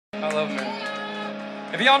I love them,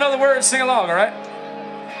 man. If y'all know the words, sing along, all right?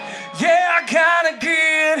 Yeah, I gotta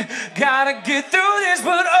get through this,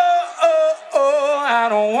 but oh, I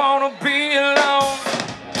don't wanna be alone.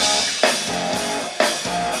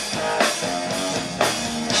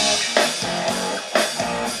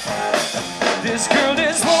 This girl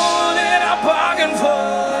is more than I bargained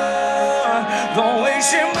for. The way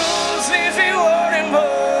she moves leaves me wanting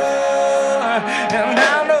more. And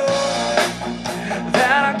I know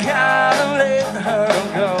that I gotta let her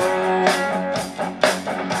go.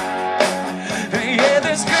 Yeah,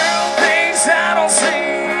 this girl thinks I don't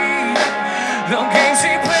see the game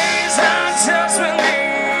she plays on touch with me.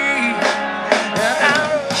 And I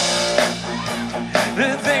know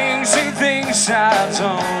the things she thinks I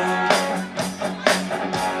don't.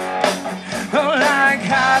 Like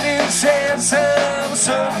hiding sense of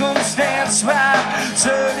circumstance by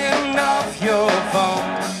turning off your phone.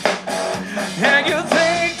 And you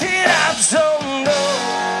think that I don't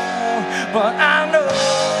know, but I know.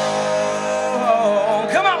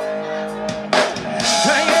 Come on.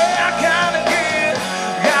 Yeah, I gotta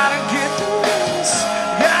get through this.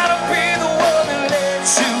 Gotta be the one that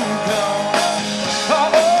lets you go. Oh,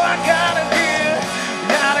 I gotta get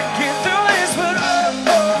through this, but I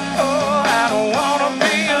don't wanna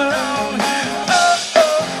be alone.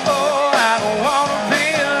 Oh, I don't wanna be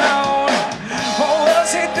alone. Oh, well,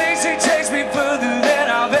 she thinks she takes me further than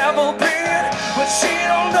I've ever been, but she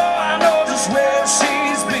don't know I know just where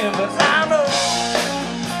she's been. But I know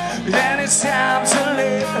that it's time to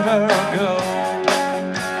let her go.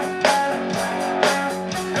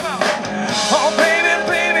 Come on. Oh,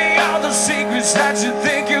 baby, all the secrets that you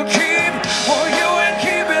think you keep, well, you ain't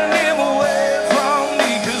keeping them away from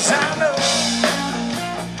me. 'Cause I know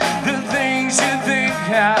the things you think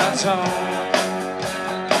I don't.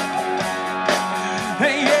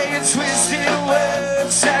 Hey, yeah, you twisted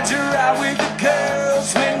words, said you're out with the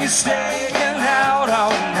girls when you're staying out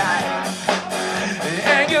all night.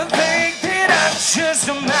 And you think that I just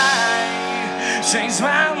might change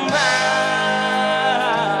my mind.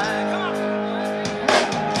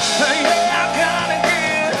 Yeah, I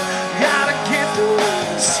gotta get through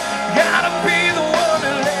this. Gotta be the one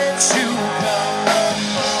that lets you go.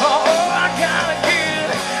 Oh, I gotta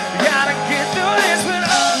get through this, but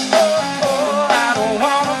oh, I don't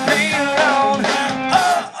wanna be alone.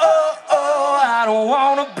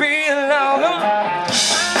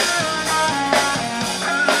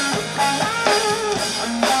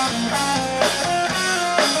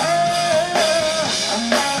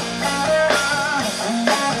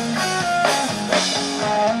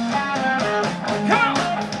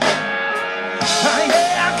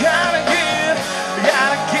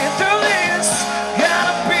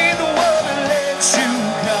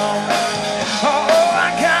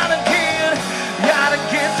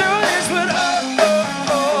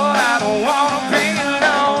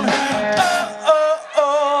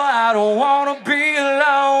 Oh, I don't wanna be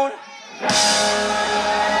alone.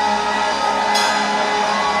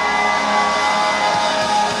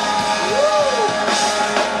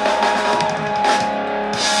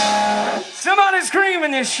 Somebody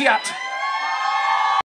screaming this shit.